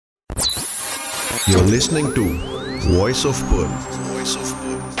You're listening to Voice of Pearl.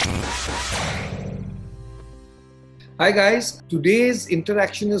 Hi guys, today's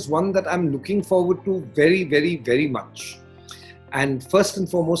interaction is one that I'm looking forward to very much. And first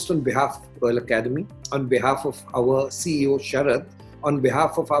and foremost, on behalf of Pearl Academy, on behalf of our CEO Sharad, on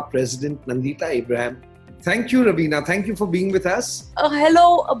behalf of our President Nandita Abraham, thank you Ravina, thank you for being with us.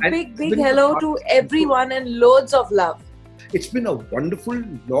 Hello, a big hello to everyone and loads of love. It's been a wonderful,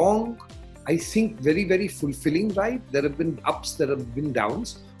 long, I think very fulfilling ride. There have been ups, there have been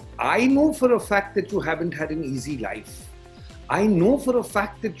downs. I know for a fact that you haven't had an easy life. I know for a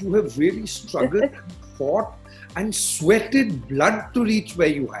fact that you have really struggled and fought and sweated blood to reach where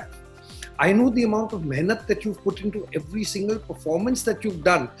you have. I know the amount of mehnat that you've put into every single performance that you've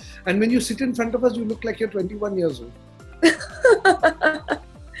done. And when you sit in front of us, you look like you're 21 years old.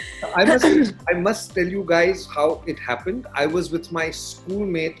 I must tell you guys how it happened. I was with my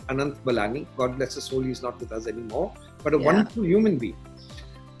schoolmate Anant Balani. God bless his soul, he's not with us anymore. But a wonderful human being.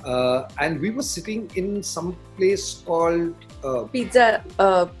 And we were sitting in some place called Pizza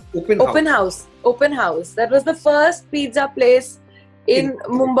Open House. Open House. That was the first pizza place in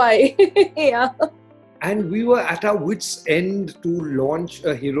Mumbai. Yeah. And we were at our wits' end to launch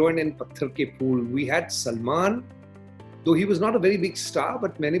a heroine in Patthar Ke Phool. We had Salman, though he was not a very big star,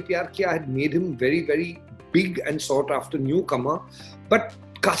 but Maine Pyar Kiya had made him very big and sought after newcomer. But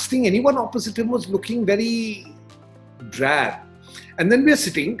casting anyone opposite him was looking very drab. And then we are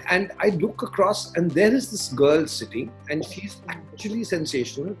sitting and I look across and there is this girl sitting and she's actually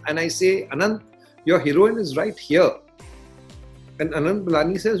sensational. And I say, Anant, your heroine is right here. And Anant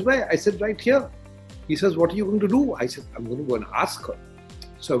Balani says, where? I said, right here. He says, what are you going to do? I said, I'm going to go and ask her.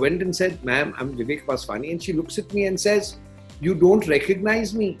 So I went and said, ma'am, I'm Vivek Vaswani. And she looks at me and says, you don't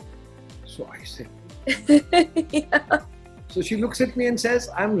recognize me. So I said, Yeah. So she looks at me and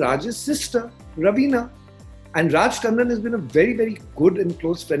says, I'm Raj's sister, Ravina. And Raj Tandon has been a very good and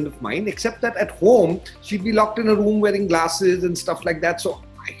close friend of mine, except that at home, she'd be locked in a room wearing glasses and stuff like that. So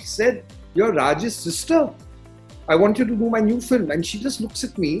I said, you're Raj's sister. I want you to do my new film. And she just looks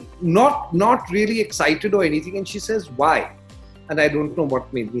at me, not really excited or anything. And she says, why? And I don't know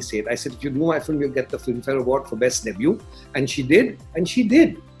what made me say it. I said, if you do my film, you'll get the Filmfare Award for Best Debut. And she did. And she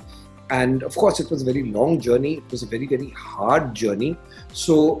did. And of course, it was a very long journey. It was a very hard journey.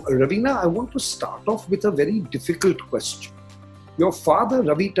 So, Ravina, I want to start off with a very difficult question. Your father,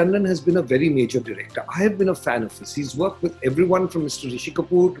 Ravi Tandon, has been a very major director. I have been a fan of his. He's worked with everyone from Mr. Rishi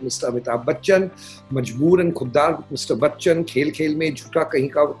Kapoor to Mr. Amitabh Bachchan, Majboor and Khuddar with Mr. Bachchan, Khel Khel Mein, Jhuta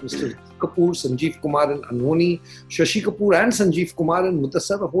Kahin Ka with Mr. Kapoor, Sanjeev Kumar and Anhoni, Shashi Kapoor and Sanjeev Kumar and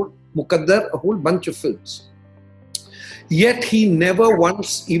Mukaddar, a whole bunch of films. Yet he never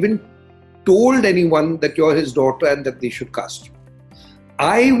once even told anyone that you're his daughter and that they should cast you.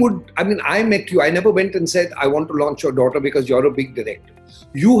 I met you. I never went and said, I want to launch your daughter because you're a big director.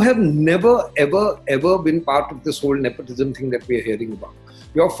 You have never, ever been part of this whole nepotism thing that we're hearing about.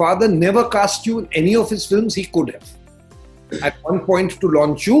 Your father never cast you in any of his films. He could have. At one point to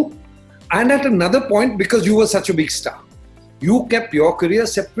launch you, and at another point because you were such a big star. You kept your career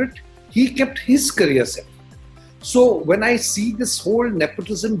separate. He kept his career separate. So when I see this whole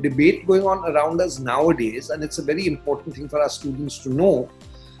nepotism debate going on around us nowadays, and it's a very important thing for our students to know,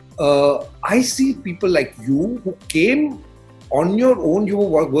 I see people like you who came on your own. You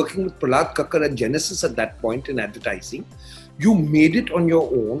were working with Prahlad Kakkar at Genesis at that point in advertising. You made it on your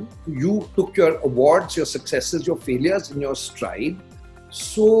own. You took your awards, your successes, your failures in your stride.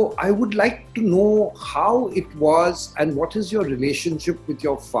 So I would like to know how it was and what is your relationship with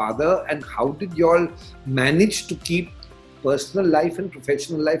your father and how did you all manage to keep personal life and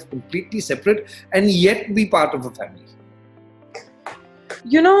professional life completely separate and yet be part of a family?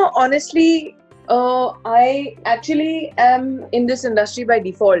 You know, honestly, I actually am in this industry by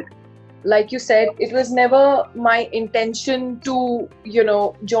default. Like you said, it was never my intention to,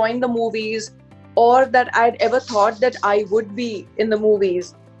 join the movies or that I'd ever thought that I would be in the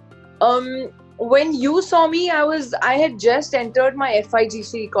movies. When you saw me, I had just entered my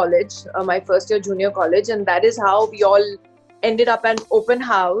FIGC college, my first year junior college, and that is how we all ended up at Open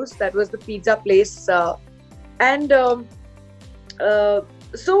House. That was the pizza place. So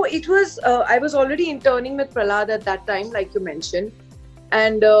it was, I was already interning with Prahlad at that time, like you mentioned.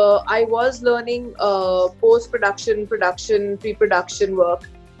 And I was learning post-production, production, pre-production work.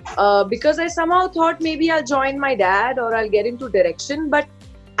 Because I somehow thought maybe I'll join my dad or I'll get into direction, but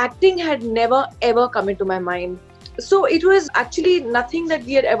acting had never ever come into my mind. So it was actually nothing that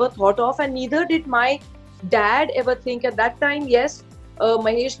we had ever thought of, and neither did my dad ever think at that time. Yes,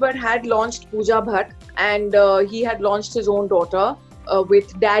 Mahesh Bhatt had launched Pooja Bhatt and he had launched his own daughter.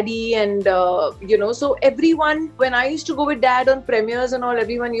 with daddy, and so everyone, when I used to go with dad on premieres and all,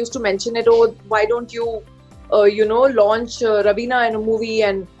 everyone used to mention it. Oh, why don't you launch Raveena in a movie?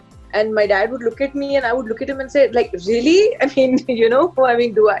 And my dad would look at me and I would look at him and say, like, really? I mean,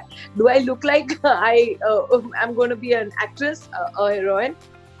 do I look like I'm going to be an actress, a heroine?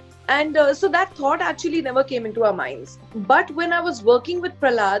 And so that thought actually never came into our minds. But when I was working with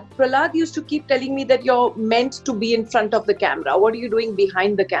Prahlad used to keep telling me that you're meant to be in front of the camera. What are you doing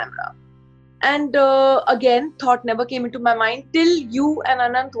behind the camera? And again, thought never came into my mind till you and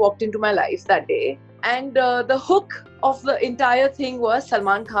Anant walked into my life that day. And the hook of the entire thing was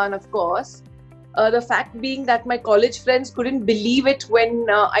Salman Khan, of course. The fact being that my college friends couldn't believe it when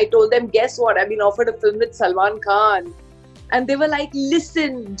I told them, guess what, I've been offered a film with Salman Khan. And they were like,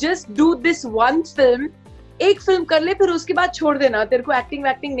 listen, just do this one film. एक film कर ले, फिर उसके बाद छोड़ देना. तेरे को acting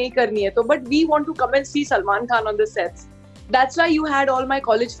नहीं करनी है. तो but we want to come and see Salman Khan on the sets. That's why you had all my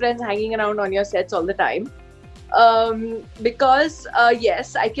college friends hanging around on your sets all the time. Because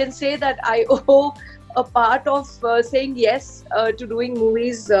yes, I can say that I owe a part of saying yes to doing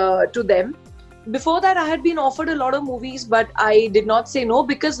movies to them. Before that, I had been offered a lot of movies, but I did not say no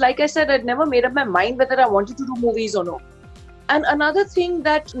because, like I said, I'd never made up my mind whether I wanted to do movies or no. And another thing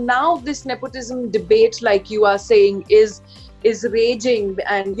that now this nepotism debate, like you are saying, is raging,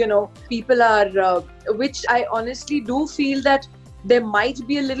 and people are, which I honestly do feel that there might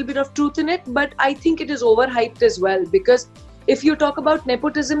be a little bit of truth in it, but I think it is overhyped as well, because if you talk about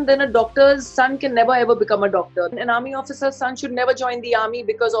nepotism, then a doctor's son can never ever become a doctor. An army officer's son should never join the army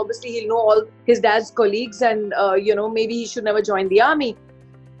because obviously he'll know all his dad's colleagues, and maybe he should never join the army.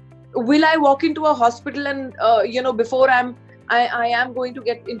 Will I walk into a hospital and before I am going to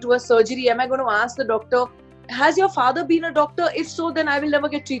get into a surgery, am I going to ask the doctor, has your father been a doctor? If so, then I will never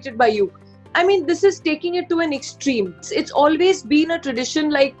get treated by you. I mean, this is taking it to an extreme. It's always been a tradition.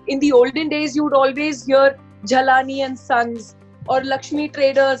 Like in the olden days, you would always hear Jhalani and Sons, or Lakshmi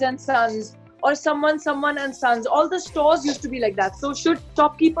Traders and Sons, or someone and Sons. All the stores used to be like that. So should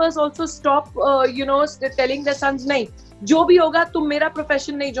shopkeepers also stop, telling their sons, nahi, jo bhi hoga, tum mera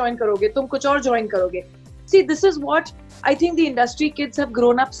profession nahi join karoge, tum kuch aur join karoge. See, this is what I think the industry kids have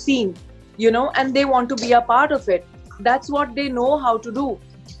grown up seeing, and they want to be a part of it. That's what they know how to do.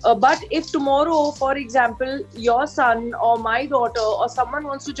 But if tomorrow, for example, your son or my daughter or someone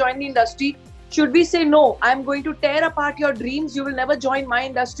wants to join the industry, should we say, no, I'm going to tear apart your dreams, you will never join my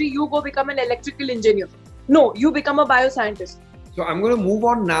industry, you go become an electrical engineer? No, you become a bioscientist. So I'm going to move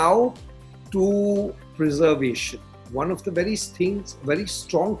on now to preservation. One of the very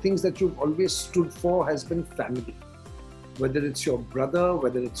strong things that you've always stood for has been family. Whether it's your brother,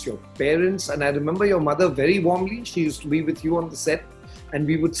 whether it's your parents. And I remember your mother very warmly. She used to be with you on the set and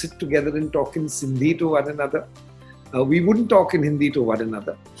we would sit together and talk in Sindhi to one another. We wouldn't talk in Hindi to one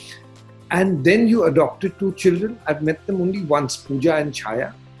another. And then you adopted 2 children. I've met them only once, Pooja and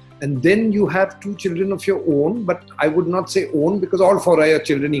Chaya. And then you have 2 children of your own, but I would not say own because all 4 are your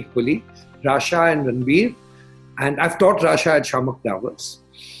children equally, Rasha and Ranbir. And I've taught Rasha at Shamak Davas.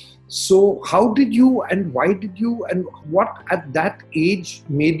 So how did you and why did you and what at that age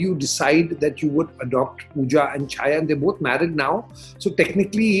made you decide that you would adopt Pooja and Chaya? And they're both married now. So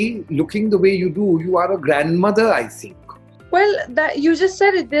technically, looking the way you do, you are a grandmother, I think. Well, that you just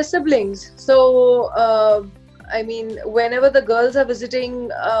said it, they're siblings. So, I mean, whenever the girls are visiting,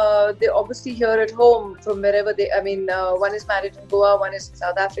 they're obviously here at home from wherever one is married in Goa, one is in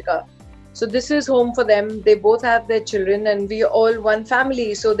South Africa. So this is home for them. They both have their children and we are all one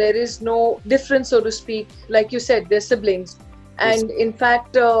family. So there is no difference, so to speak. Like you said, they're siblings. And in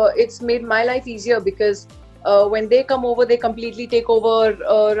fact, it's made my life easier because when they come over, they completely take over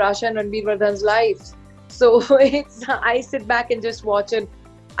Rasha and Ranbir Vardhan's lives. So I sit back and just watch, and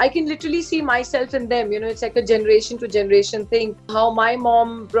I can literally see myself in them. It's like a generation to generation thing. How my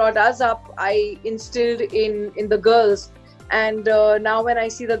mom brought us up, I instilled in the girls. And now when I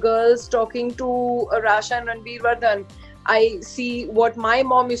see the girls talking to Rasha and Ranbir Vardhan, I see what my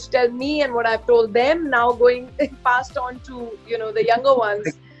mom used to tell me and what I've told them now going passed on to, the younger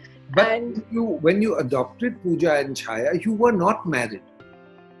ones. But when you adopted Pooja and Chaya, you were not married.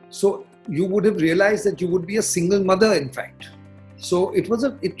 So you would have realized that you would be a single mother, in fact. So it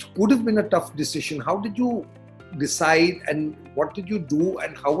would have been a tough decision. How did you decide and what did you do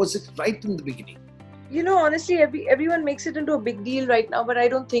and how was it right in the beginning? Honestly, everyone makes it into a big deal right now, but I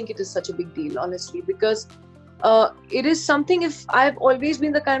don't think it is such a big deal, honestly, because it is something. If I've always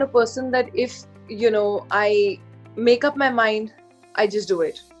been the kind of person that if, I make up my mind, I just do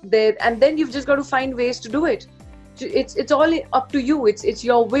it. And then you've just got to find ways to do it. it's all up to you. It's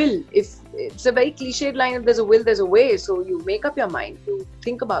your will. If it's a very cliched line, if there's a will, there's a way. So you make up your mind, you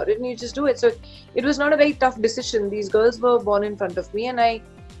think about it, and you just do it. So it was not a very tough decision. These girls were born in front of me, and I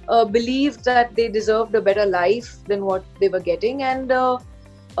believed that they deserved a better life than what they were getting. And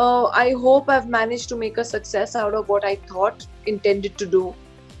I hope I've managed to make a success out of what I thought intended to do.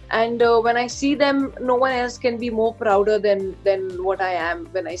 And when I see them, no one else can be more prouder than what I am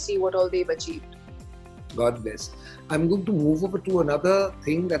when I see what all they've achieved. God bless. I'm going to move over to another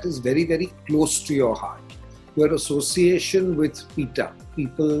thing that is very, very close to your heart. Your association with PETA,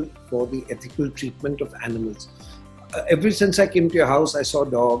 People for the Ethical Treatment of Animals. Ever since I came to your house, I saw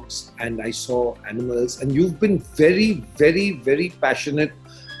dogs and I saw animals, and you've been very, very, very passionate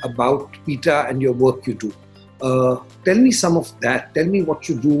about PETA and your work you do. Tell me some of that. Tell me what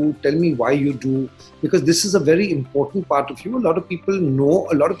you do. Tell me why you do. Because this is a very important part of you. A lot of people know,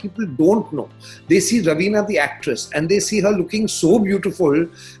 a lot of people don't know. They see Raveena the actress and they see her looking so beautiful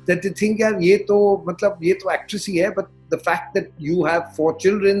that they think, yaar, ye to actress hi hai. But the fact that you have 4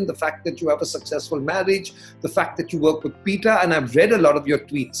 children, the fact that you have a successful marriage, the fact that you work with PETA, and I've read a lot of your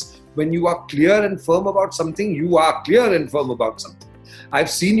tweets. When you are clear and firm about something, you are clear and firm about something. I've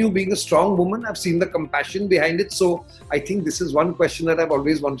seen you being a strong woman. I've seen the compassion behind it. So I think this is one question that I've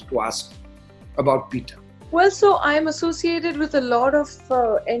always wanted to ask about PETA. Well, so I'm associated with a lot of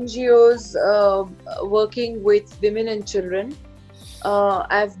NGOs working with women and children.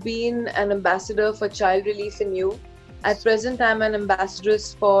 I've been an ambassador for Child Relief in You. At present, I'm an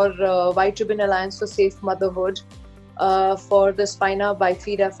ambassadoress for White Ribbon Alliance for Safe Motherhood, for the Spina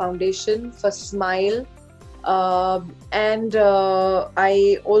Bifida Foundation, for SMILE. And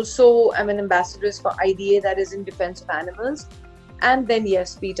I also am an ambassadoress for IDA, that is in defense of animals, and then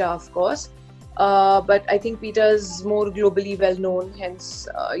yes, PETA, of course, but I think PETA is more globally well known, hence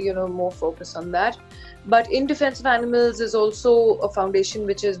more focus on that. But in defense of animals is also a foundation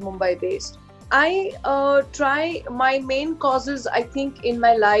which is Mumbai based. I try, my main causes I think in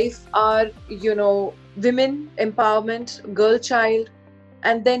my life are women empowerment, girl child,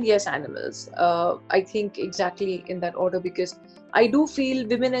 and then yes, animals. I think exactly in that order, because I do feel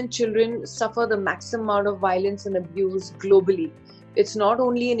women and children suffer the maximum amount of violence and abuse globally. It's not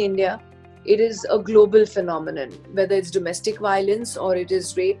only in India, it is a global phenomenon, whether it's domestic violence or it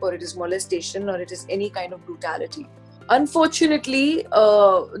is rape or it is molestation or it is any kind of brutality. Unfortunately,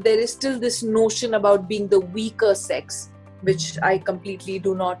 there is still this notion about being the weaker sex, which I completely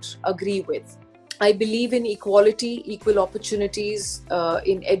do not agree with. I believe in equality, equal opportunities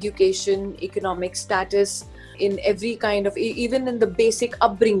in education, economic status, in every kind of, even in the basic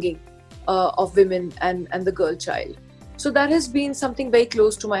upbringing of women and the girl child. So that has been something very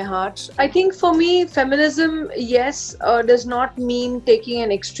close to my heart. I think for me, feminism, yes, does not mean taking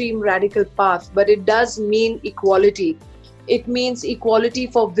an extreme radical path, but it does mean equality. It means equality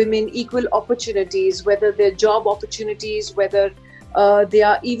for women, equal opportunities, whether they're job opportunities, whether they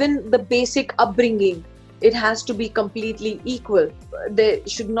are even the basic upbringing. It has to be completely equal. There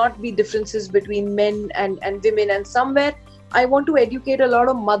should not be differences between men and women. And somewhere I want to educate a lot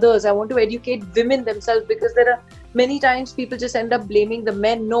of mothers. I want to educate women themselves, because there are many times people just end up blaming the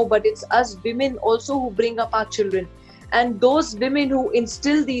men. No, but it's us women also who bring up our children, and those women who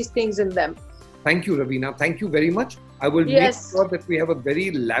instill these things in them. Thank you, Raveena. Thank you very much. I will make sure that we have a very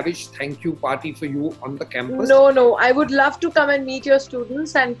lavish thank you party for you on the campus. No, I would love to come and meet your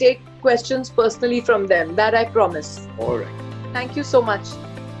students and take questions personally from them. That I promise. All right. Thank you so much.